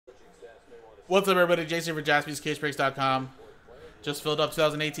What's up, everybody? Jason for JaspysCaseBreaks.com. Just filled up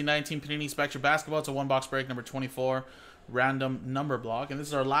 2018-19 Panini Spectra basketball. It's a one-box break, number 24, random number block. And this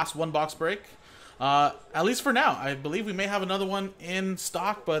is our last one-box break, at least for now. I believe we may have another one in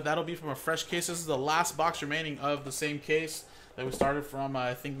stock, but that'll be from a fresh case. This is the last box remaining of the same case that we started from,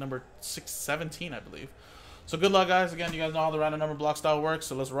 I think, number 617, I believe. So good luck, guys. Again, you guys know how the random number block style works,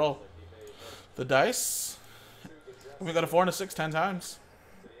 so let's roll the dice. We got a 4 and a 6 10 times.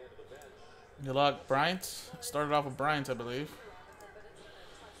 Good luck, Bryant. Started off with Bryant, I believe.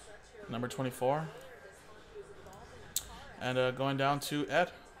 Number 24. And going down to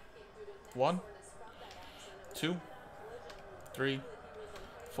Ed. 1, 2, 3,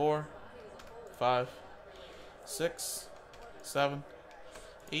 4, 5, 6, 7,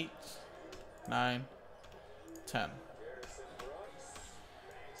 8, 9, 10.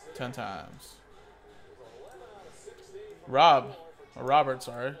 10 times. Robert,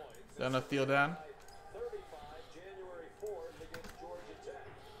 sorry. Then a Theodan.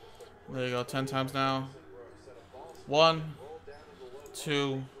 There you go, 10 times now. 1,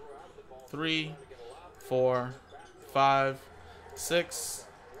 2, 3, 4, 5, 6,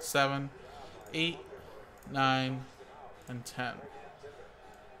 7, 8, 9, and 10.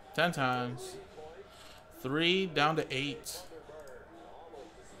 10 times. 3 down to 8.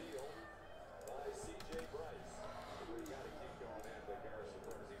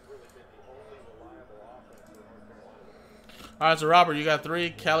 All right, so Robert, you got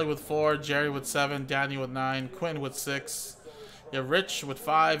 3, Kelly with 4, Jerry with 7, Danny with 9, Quinn with 6. You have Rich with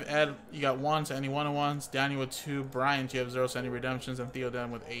 5, Ed, you got 1 to any one-on-ones, Danny with 2, Brian, you have 0 to any redemptions, and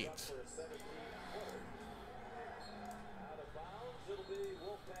Theodan with 8.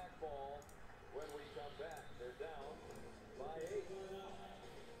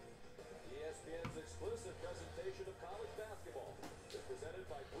 ESPN's exclusive presentation of college basketball is presented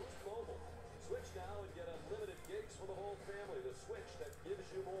by Boost Mobile. Switch now and get unlimited gigs for the whole family. The switch that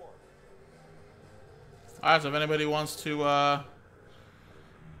gives you more. All right, so if anybody wants to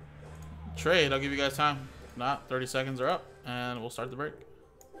trade, I'll give you guys time. If not, 30 seconds are up, and we'll start the break.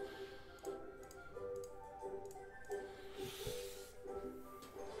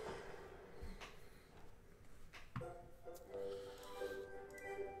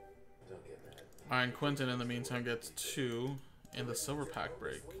 All right, Quentin in the meantime gets 2 in the silver pack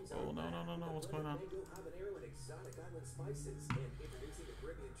break. Oh, no, what's going on?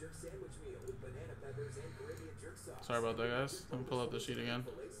 Sorry about that, guys. Let me pull up the sheet again.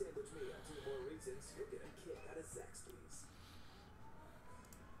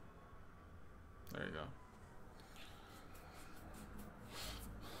 There you go.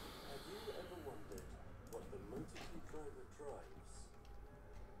 Have you ever wondered what the motorcade driver drives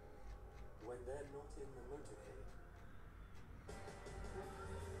when they're not in the motorcade?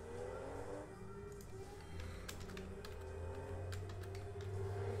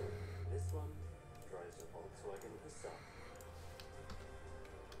 This one drives a Volkswagen Passat.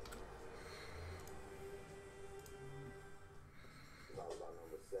 It's all about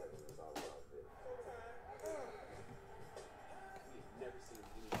number 7. It's all about this. We've never seen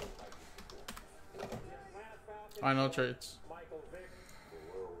anything like this before. I know trades. The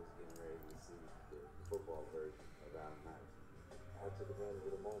world was getting ready to see the football version of our night. I took advantage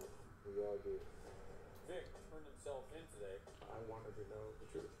of the moment. We all did. Vic turned himself in today. I wanted to know the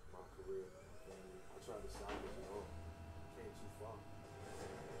truth. My career, and I tried to solve it on. Came too far.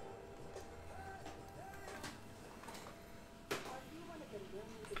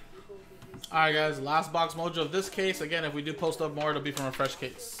 All right, guys. Last box mojo of this case. Again, if we do post up more, it'll be from a fresh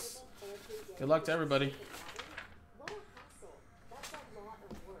case. Good luck to everybody.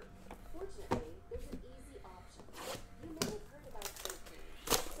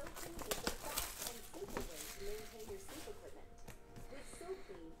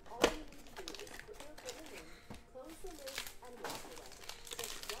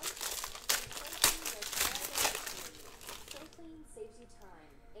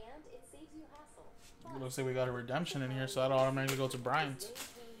 Looks like we got a redemption in here, so that'll automatically go to Bryant.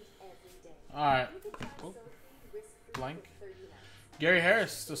 Alright. Blank. Gary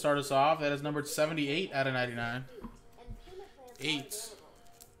Harris to start us off. That is numbered 78 out of 99. 8.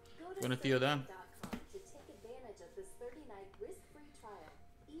 Going to Theodan.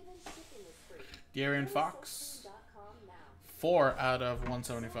 De'Aaron Fox. 4 out of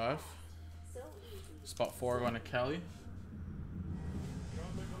 175. Spot 4 going to Kelly.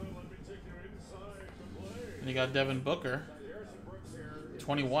 And you got Devin Booker,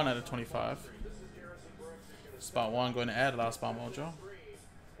 21 out of 25. Spot 1 going to Ed, last spot mojo.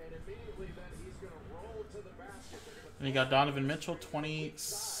 And you got Donovan Mitchell, 20.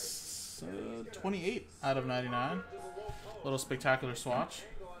 28 out of 99. Little spectacular swatch.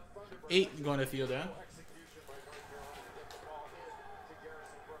 8 going to Theo Dan.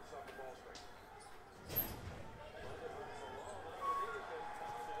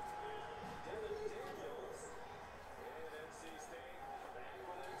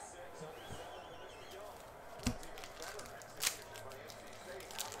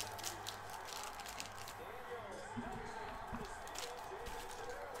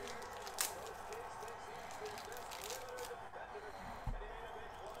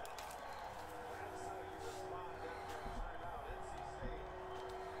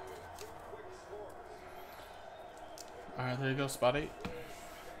 Alright, there you go, spot 8.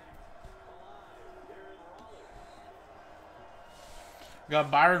 We got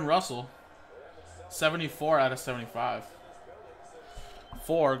Byron Russell, 74 out of 75.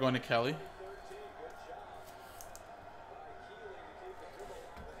 4 going to Kelly.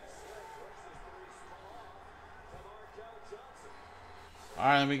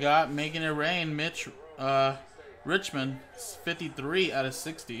 Alright, we got Making It Rain, Mitch Richmond, 53 out of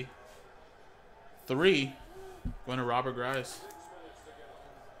 60. 3 going to Robert Grice.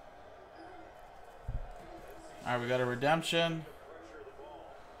 Alright, we got a redemption.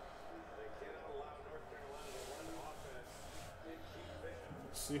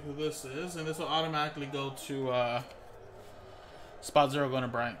 Let's see who this is. And this will automatically go to spot 0 going to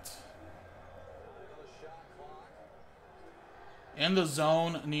Bryant. In the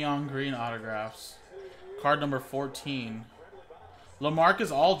zone, neon green autographs. Card number 14.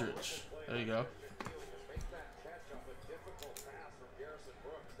 LaMarcus Aldridge. There you go.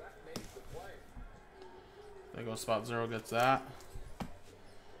 There goes spot 0, gets that.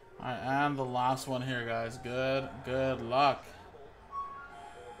 Alright, and the last one here, guys. Good luck.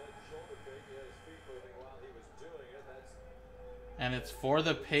 And it's for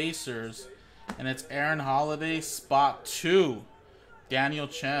the Pacers. And it's Aaron Holiday, spot 2. Daniel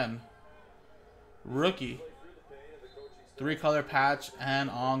Chen. Rookie. 3-color patch and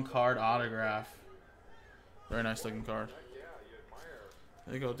on-card autograph. Very nice looking card.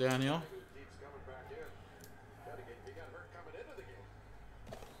 There you go, Daniel.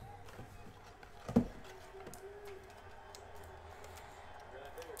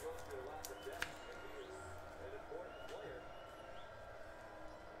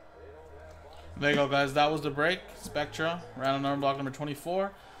 There you go, guys. That was the break. Spectra, random number block number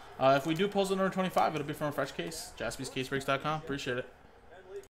 24. If we do post the number 25, it'll be from a fresh case. JaspysCaseBreaks.com. Appreciate it.